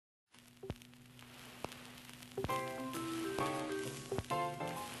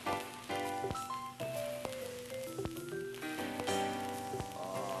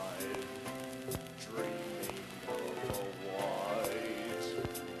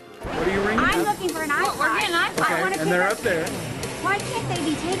What are you ringing? I'm looking for an iPod. We're getting an iPod. Okay, and they're up there. Why can't they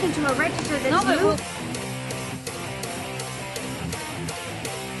be taken to a register that's moved?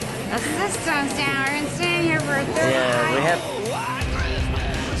 The system's down. We're gonna stay here for a third Yeah, we have.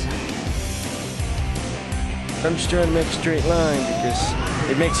 I'm just trying to make a straight line because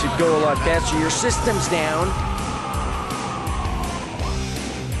it makes it go a lot faster. Your system's down.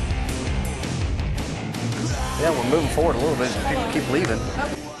 Yeah, we're moving forward a little bit. People keep leaving.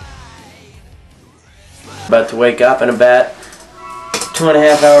 About to wake up in about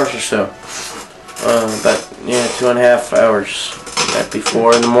 2.5 hours or so. About 2.5 hours. That'd be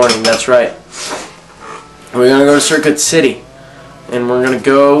 4 in the morning. That's right. We're gonna go to Circuit City, and we're gonna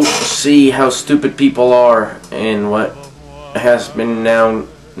go see how stupid people are in what has been now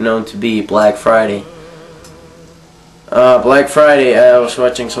known to be Black Friday. Black Friday. I was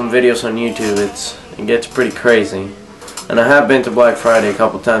watching some videos on YouTube. It gets pretty crazy, and I have been to Black Friday a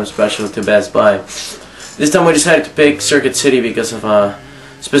couple times, especially to Best Buy. This time we decided to pick Circuit City because of a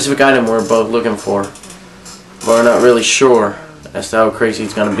specific item we're both looking for, but we're not really sure as to how crazy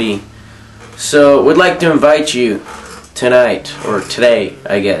it's gonna be. So we'd like to invite you tonight, or today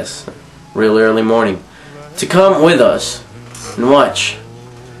I guess, real early morning, to come with us and watch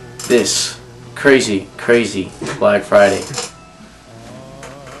this crazy Black Friday.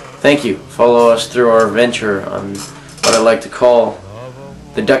 Thank you. Follow us through our adventure on what I like to call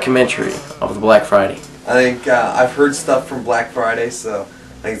the documentary of the Black Friday. I think I've heard stuff from Black Friday, so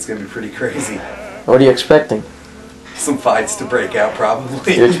I think it's going to be pretty crazy. What are you expecting? Some fights to break out,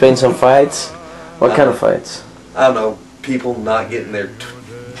 probably. You're expecting some fights? What kind of fights? I don't know, people not getting their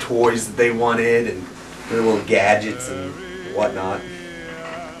toys that they wanted and their little gadgets and whatnot.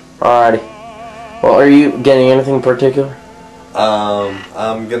 Alrighty. Well, are you getting anything in particular?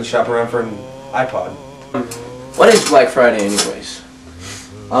 I'm going to shop around for an iPod. What is Black Friday anyways?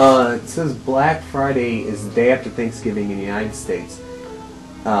 It says Black Friday is the day after Thanksgiving in the United States.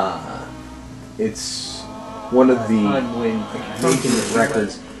 It's one of the time when Canadian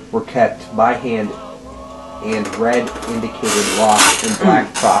records were kept by hand and red indicated lost and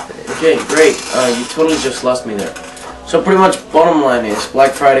black profited. Okay, great. You totally just lost me there. So pretty much bottom line is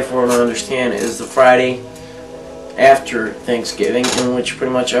Black Friday, for what I understand, is the Friday after Thanksgiving, in which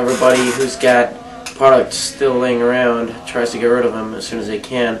pretty much everybody who's got products still laying around tries to get rid of them as soon as they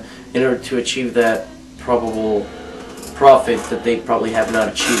can in order to achieve that probable profit that they probably have not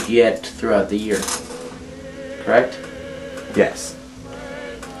achieved yet throughout the year. Correct? Yes.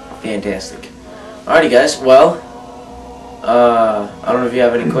 Fantastic. Alrighty guys, well, I don't know if you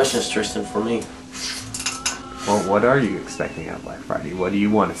have any questions, Tristan, for me. Well, what are you expecting on Black Friday? What do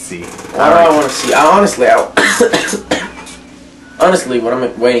you want to see? What do I want to see? Honestly, what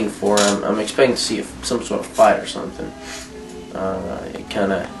I'm waiting for, I'm expecting to see some sort of fight or something. I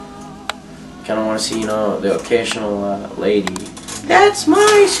kind of want to see, you know, the occasional lady. That's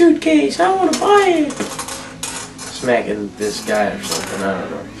my suitcase. I want to buy it. Smacking this guy or something.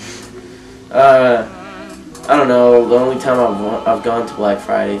 I don't know. The only time I've gone to Black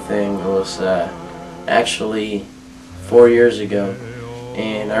Friday thing was actually 4 years ago,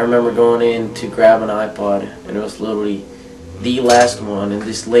 and I remember going in to grab an iPod, and it was literally the last one, and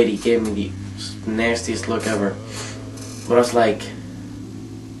this lady gave me the nastiest look ever. But I was like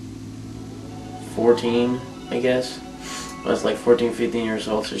 14, I guess. I was like 14, 15 years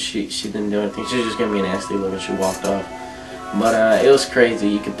old, so she didn't do anything. She just gave me a nasty look and she walked off. But it was crazy.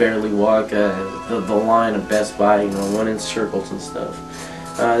 You could barely walk. The line of Best Buy, you know, went in circles and stuff.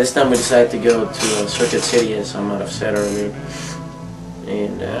 This time we decided to go to Circuit City, as I might have said earlier.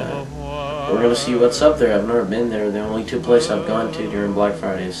 And we're going to see what's up there. I've never been there. The only two places I've gone to during Black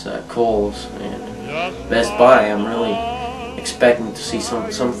Friday is Kohl's and Best Buy. I'm really expecting to see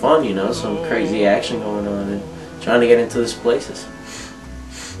some fun, you know, some crazy action going on, and trying to get into these places.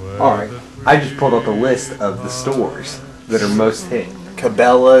 Alright, I just pulled up a list of the stores that are most hit.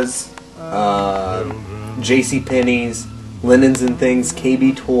 Cabela's, JCPenney's, Linens and Things,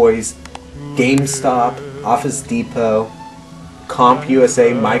 KB Toys, GameStop, Office Depot,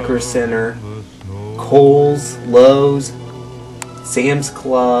 CompUSA, Micro Center, Kohl's, Lowe's, Sam's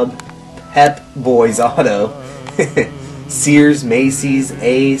Club, Pep Boys Auto, Sears, Macy's,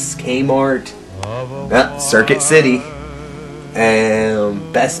 Ace, Kmart, Circuit City,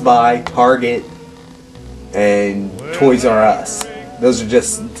 and Best Buy, Target, and Toys R Us. Those are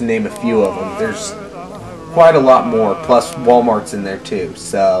just to name a few of them. There's quite a lot more, plus Walmart's in there too.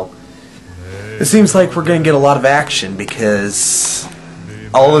 So it seems like we're gonna get a lot of action because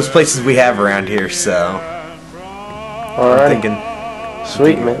all those places we have around here. So Alright. I'm thinking,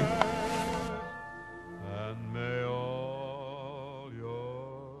 Sweet, man.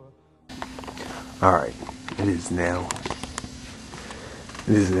 all right, it is now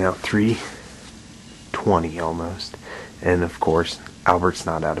 3:20 almost, and of course Albert's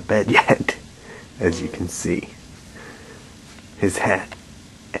not out of bed yet, as you can see. His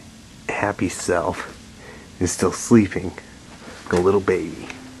happy self is still sleeping like a little baby.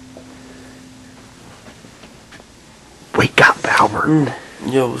 Wake up, Albert.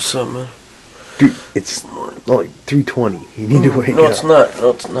 Yo, what's up, man? Dude, it's like 3:20. You need to wake up. No, it's not.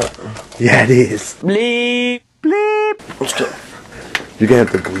 No, it's not. Yeah, it is. Bleep. Bleep. Let's go. You're gonna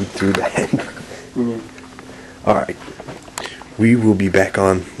have to bleep through that. Alright. We will be back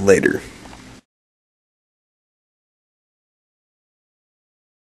on later.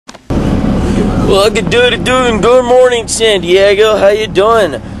 Well, good morning, San Diego. How you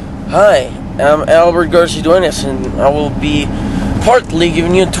doing? Hi, I'm Albert Garcia Duenas, and I will be partly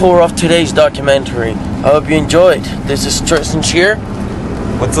giving you a tour of today's documentary. I hope you enjoyed. This is Tristan Shear.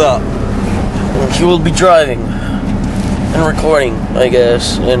 What's up? He will be driving and recording, I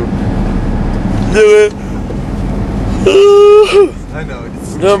guess, and I know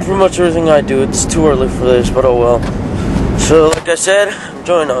it's doing pretty much everything I do. It's too early for this, but oh well. So, like I said,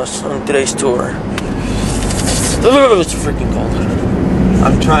 join us on today's tour. It's freaking cold.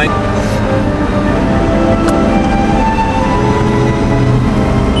 I'm trying.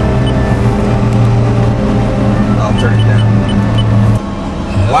 I'll turn it down.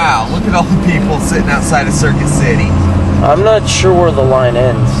 Wow, look at all the people sitting outside of Circuit City. I'm not sure where the line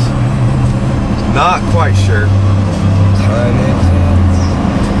ends. Not quite sure.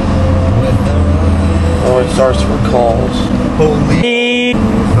 Oh, it starts for calls. Holy.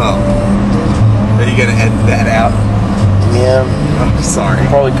 Oh. Are you gonna edit that out? Yeah, I'm sorry.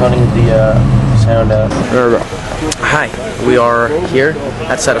 probably cutting the sound out. There we go. Hi, we are here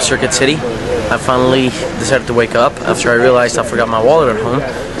outside of Circuit City. I finally decided to wake up after I realized I forgot my wallet at home.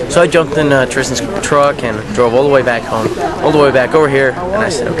 So I jumped in Tristan's truck and drove all the way back home, all the way back over here, and I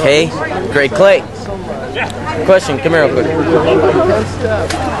said, okay, great Clay. Question, come here real quick.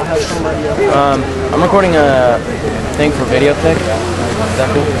 I'm recording a thing for Videotech. Is that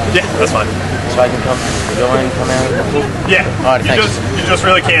cool? Yeah, that's fine. So I can go in, come out? Yeah. All right, thanks. You just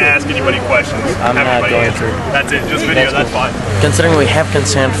really can't ask anybody questions. I'm not Everybody going answer. to. That's it. Just video. That's fine. Considering we have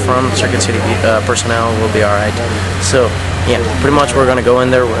consent from Circuit City personnel, we'll be all right. So, yeah, pretty much we're gonna go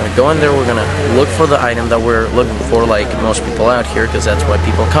in there. We're gonna look for the item that we're looking for, like most people out here, because that's why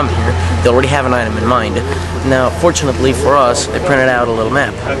people come here. They already have an item in mind. Now, fortunately for us, they printed out a little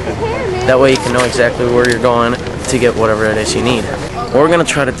map. That way you can know exactly where you're going to get whatever it is you need. What we're gonna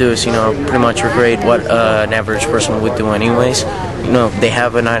try to do is, pretty much recreate what an average person would do anyways. They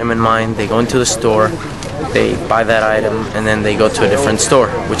have an item in mind, they go into the store, they buy that item, and then they go to a different store,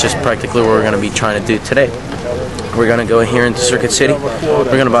 which is practically what we're gonna be trying to do today. We're gonna go here into Circuit City.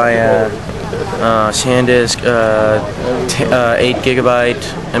 We're gonna buy a SanDisk 8 GB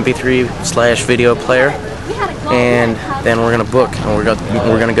MP3/video player, and then we're gonna book, and we're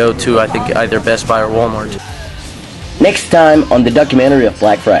gonna go to, I think, either Best Buy or Walmart. Next time on the documentary of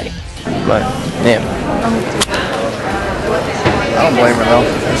Black Friday. But yeah, I don't blame her though.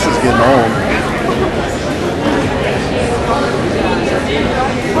 This is getting old.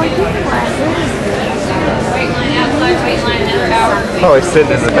 Probably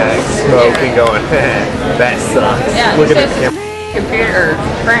sitting in the back, smoking, going, that sucks. Yeah, Look at it's the just a computer or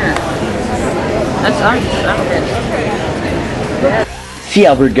printer. That's See,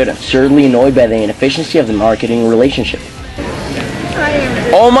 Albert got absurdly annoyed by the inefficiency of the marketing relationship.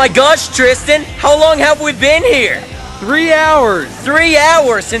 oh my gosh, Tristan, how long have we been here? 3 hours. 3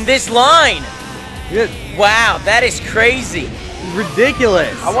 hours in this line. It's Wow, that is crazy.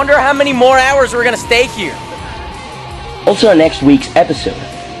 ridiculous. I wonder how many more hours we're gonna stay here. Also on next week's episode,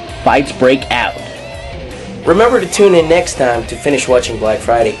 fights break out. Remember to tune in next time to finish watching Black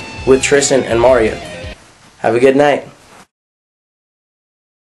Friday with Tristan and Mario. Have a good night.